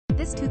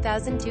This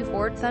 2002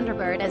 Ford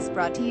Thunderbird is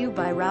brought to you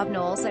by Rob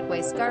Knowles at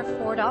Scarff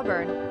Ford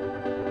Auburn.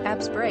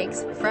 ABS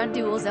brakes, front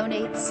dual zone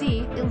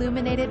 8C,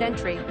 illuminated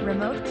entry,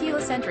 remote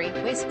keyless entry.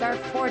 Scarff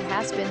Ford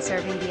has been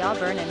serving the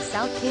Auburn and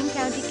South King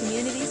County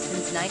communities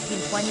since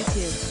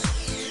 1922.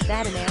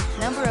 Datanam,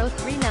 number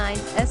 039,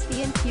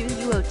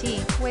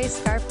 SBNQUOT,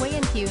 Scarff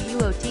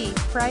WayNQUOT.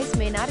 Price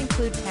may not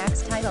include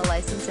tax, title,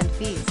 license and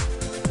fees.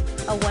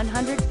 A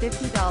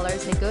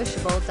 $150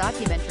 negotiable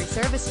documentary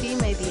service fee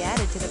may be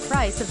added to the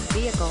price of the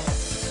vehicle.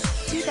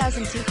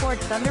 2002 Ford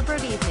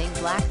Thunderbird Evening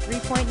Black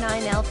 3.9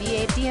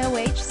 LV8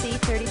 DOHC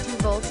 32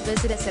 volts.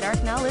 Visit us at our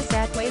Knowles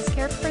at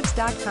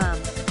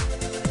wayscarfffords.com.